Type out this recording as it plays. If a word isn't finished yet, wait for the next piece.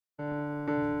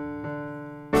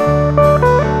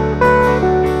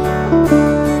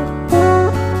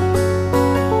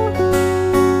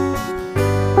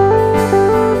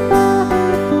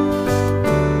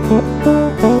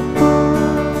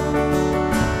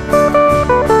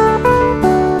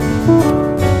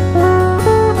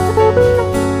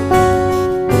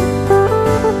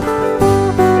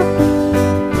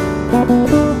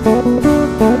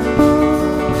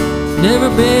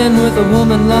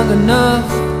enough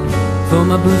for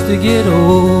my boots to get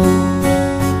old.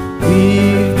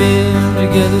 We've been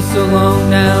together so long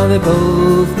now, they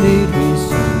both need me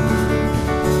soon.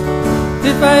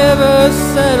 If I ever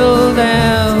settle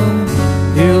down,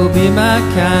 you'll be my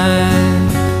kind.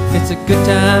 It's a good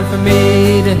time for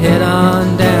me to head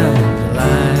on down the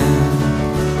line.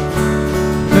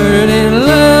 Heard it in a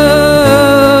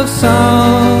love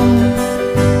song.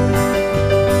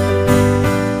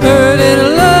 Heard it in a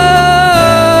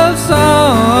love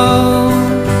song.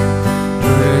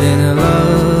 Heard it in a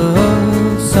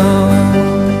love song.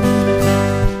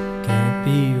 Can't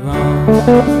be wrong.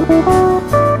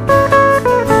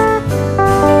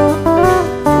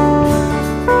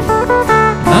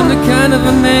 I'm the kind of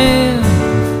a man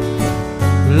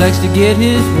who likes to get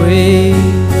his way,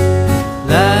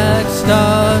 like to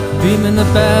start dreaming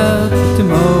about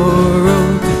tomorrow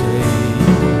today.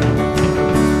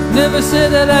 Never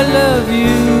said that I love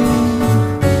you,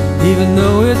 even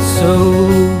though it's so.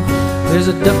 There's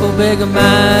a duffel bag of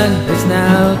mine, it's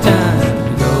now time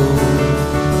to go.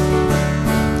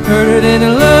 Heard it in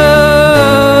a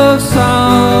love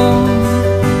song.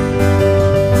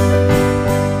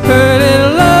 Heard it in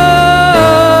a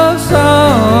love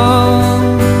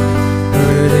song.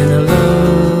 Heard it in a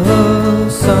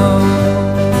love song.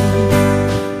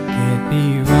 Can't be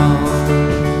wrong.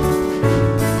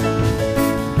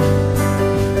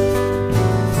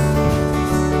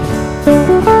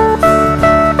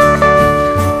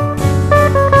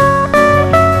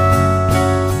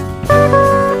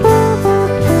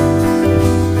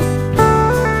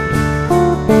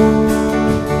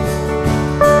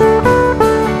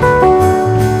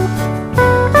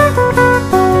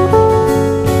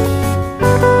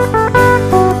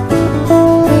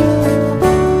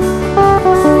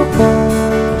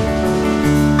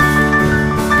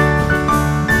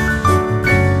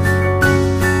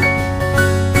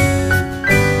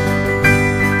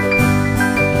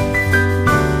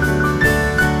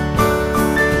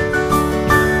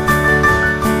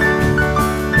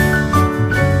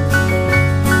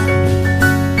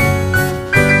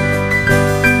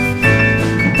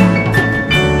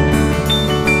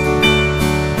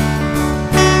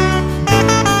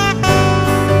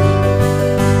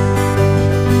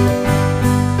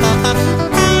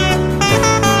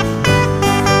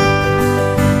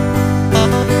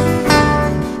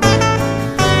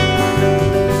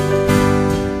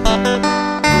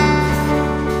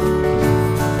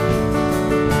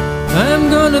 I'm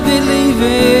gonna be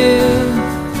leaving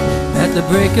at the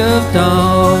break of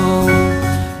dawn.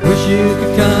 Wish you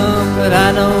could come, but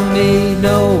I don't need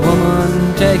no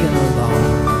woman tagging along.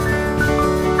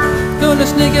 Gonna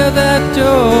sneak out that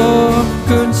door,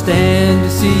 couldn't stand to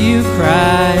see you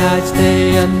cry. I'd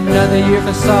stay another year if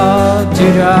I saw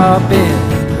to drop in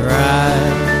and cry.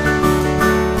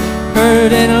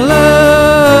 Heard in a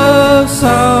love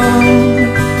song.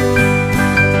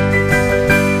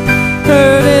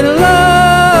 Heard in a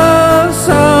love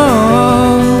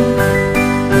song.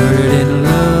 Heard in a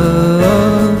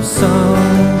love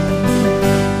song.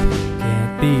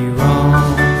 Can't be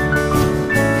wrong.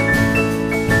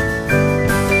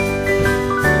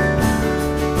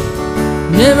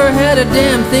 Never had a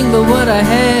damn thing but what I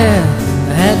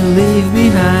had to leave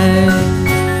behind.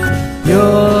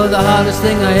 You're the hardest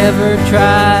thing I ever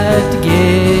tried to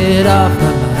get off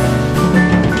my mind.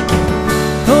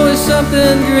 Always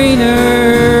something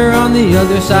greener on the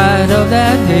other side of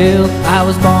that hill. I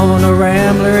was born a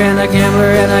rambler and a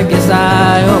gambler, and I guess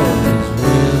I